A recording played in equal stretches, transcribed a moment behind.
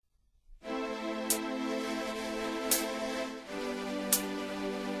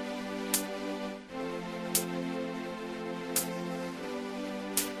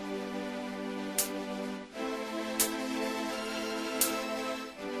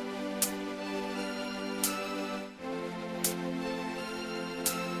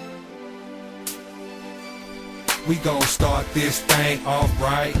We gon' start this thing off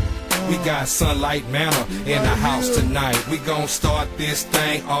right. We got Sunlight Manor in the house tonight. We gon' start this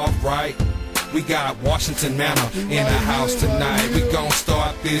thing off right. We got Washington Manor in the house tonight. We gon'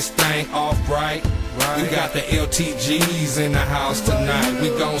 start this thing off right. We got the LTGs in the house tonight. We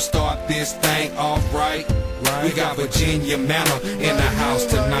gon' start this thing off right. We got Virginia Manor in the house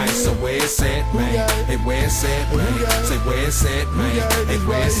tonight. So where it's at, man? Hey, where it's at, man? Say where it's at, man? Hey,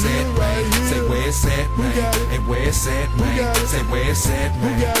 where it's at, man? Say where it's at, man? Hey, where it's at, man? Say where it's at,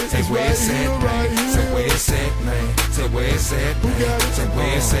 man? Say where it's at, man? Say where it's at, man? Say where it's at, man? Say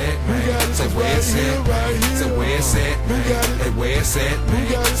where it's at, man? Say where it's at, man? Say where it's at, man? Hey, where it's at,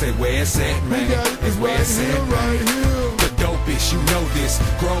 man? Say where it's at, man? Hey, where it's at, man? The dopest, you know this.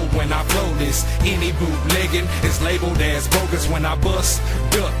 Grow when I flow this. Any bootlegging is labeled as bogus when I bust.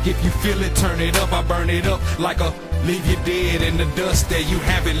 Duck, if you feel it, turn it up. I burn it up like a leave you dead in the dust. There you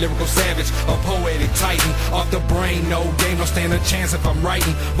have it, lyrical savage, a poetic titan. Off the brain, no game, don't stand a chance if I'm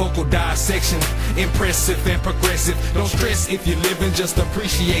writing. Vocal dissection, impressive and progressive. Don't stress if you're living, just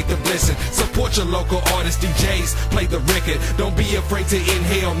appreciate the blessing. Support your local artists, DJs, play the record. Don't be afraid to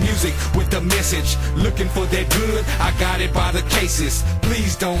inhale music with the message. Looking for that good, I got it by the cases.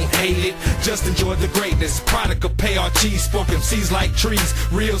 Please don't hate it, just enjoy the greatness. Product of pay our cheese, spoke MCs like trees.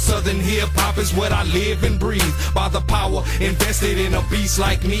 Real southern hip hop is what I live and breathe. By the power invested in a beast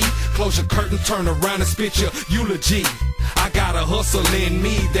like me. Close your curtain, turn around and spit your eulogy. I got a hustle in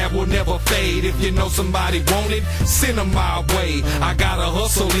me that will never fade. If you know somebody want it, send them my way. I got a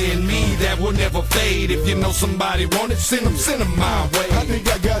hustle in me that will never fade. If you know somebody want it, send them my way. I think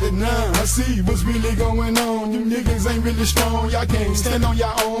I got it now. I see what's really going on. You niggas ain't really strong. Y'all can't stand on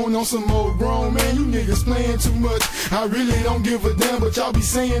your own. On some old grown man, you niggas playing too much. I really don't give a damn, but y'all be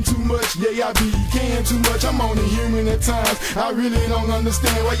saying too much. Yeah, y'all be caring too much. I'm only human at times. I really don't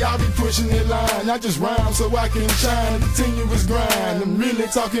understand why y'all be pushing that line. I just rhyme so I can shine. Continuous grind. I'm really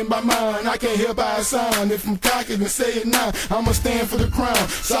talking about mine. I can't help how I sound. If I'm cocky, then say it now. I'ma stand for the crown.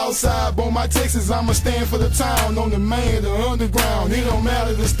 Southside, on my Texas, I'ma stand for the town. On the main, the underground. It don't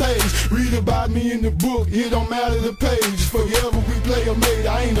matter the stage. Read about me in the book. It don't matter the page. Forever we play or made.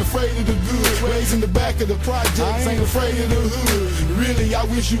 I ain't afraid of the good. Raised in the back of the projects. Ain't afraid of the hood. Really, I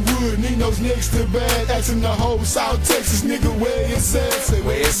wish you would. Nino's next to bad. Asking the whole South Texas nigga where it's at. Say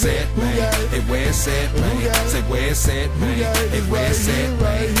where it's at, man. Hey, where it's at, man. Say where it's at, man. Hey, where it's at,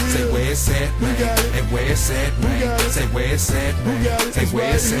 man. Say where it's at, man. Hey, where it's at, man. Say where it's at, man. Say where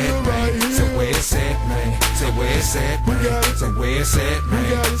it's at, man. Say where it's at, man. Say where it's at, man. Say where it's at,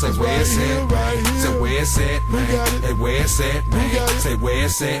 man. Say where it's at, man. Say where it's at, man. Hey, where it's at, man. Say where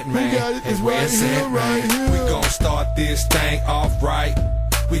it's at, man. Hey, where it's at, man. We gon' start this thing off right.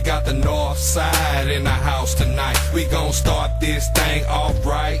 We got the north side in the house tonight. We gon' start this thing off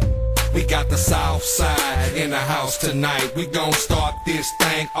right. We got the south side in the house tonight. We gon' start this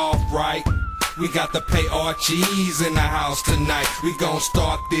thing off right. We got the pay our cheese in the house tonight. We gon'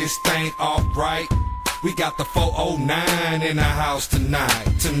 start this thing off right. We got the 409 in the house tonight.